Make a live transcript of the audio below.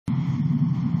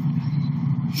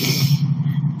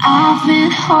I've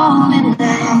been holding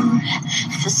down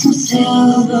for some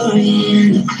silver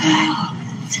in the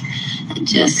clouds. It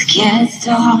just gets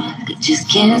dark, it just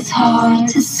gets hard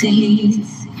to see.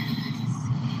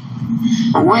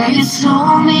 When you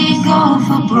told me go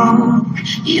for broke,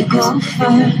 you go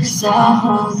first, I'll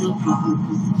hold the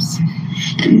ropes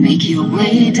and make your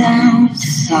way down to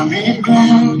solid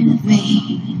ground with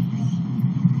me.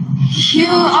 You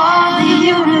are the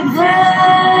universe.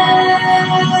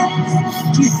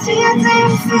 You see it, do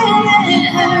you feel it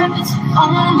hurts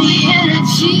on the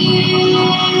energy.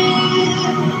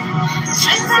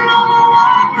 Stressing over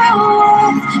what we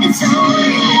want, it's all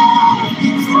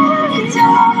it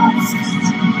does.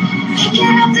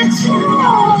 Picking up the two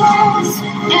of us,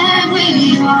 and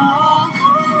we all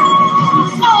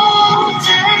fall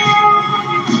down.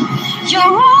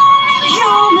 You're all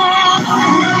human.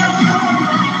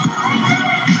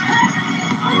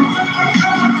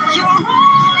 You're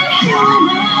all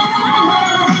human.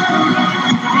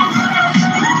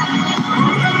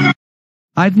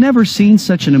 I've never seen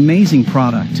such an amazing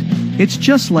product. It's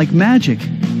just like magic.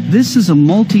 This is a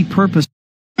multi-purpose.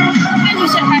 You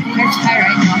should have your tie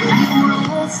right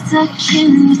now. Stuck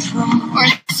in the throat, Or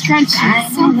scrunchie,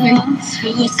 something. I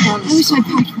wish I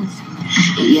packed one.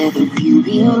 yeah, the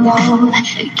beauty alone,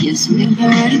 it gives me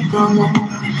vertigo.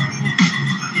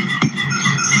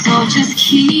 So just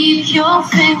keep your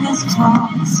fingers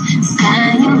crossed,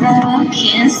 sign your love,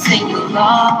 can't sing your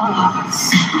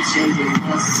loss. Until your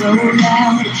love so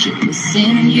loud, you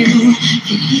listen, you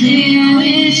can hear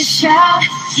it shout.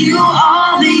 You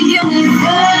are the universe.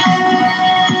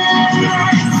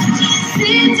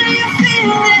 See, do you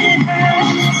feel it hurt?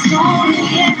 It's only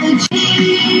energy.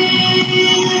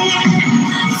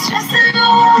 Stressing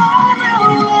all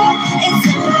around, it's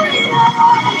all it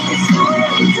does, it's all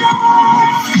it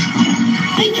does.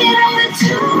 Picking up the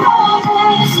two of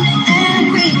us, and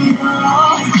we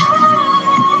all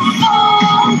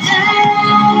fall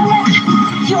down.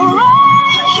 You're all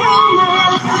human.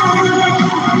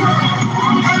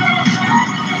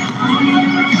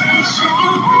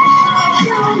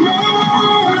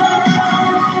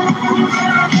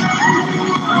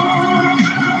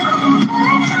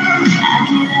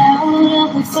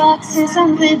 Boxes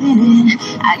I'm living in,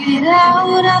 I get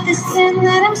out of the sin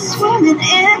that I'm swimming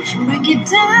in. Break it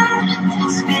down,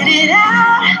 spit it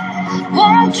out.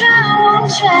 Won't drown,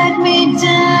 won't drag me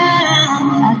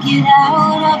down. I get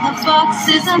out of the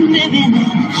boxes I'm living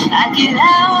in. I get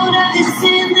out of the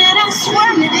sin that I'm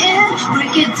swimming in.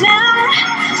 Break it down,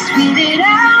 spit it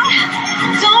out.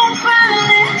 Don't burn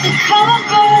it, the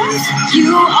covers.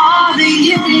 You are the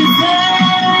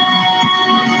universe.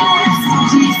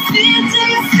 Do you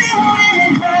feel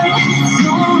it hurt? It's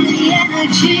only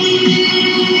energy.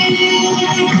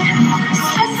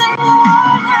 Stressing more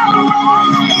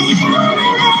around. It's all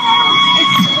it is.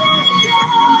 It's all it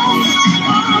does.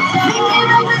 Picking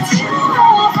up the two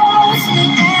of us,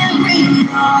 and we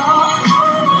all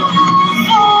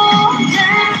fall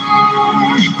down.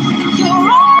 You're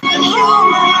all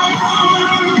human.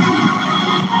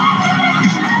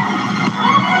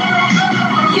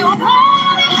 You're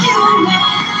all human.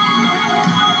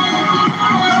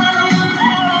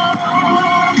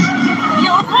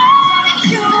 You're all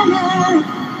human.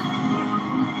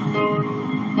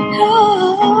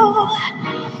 Oh,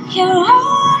 you're all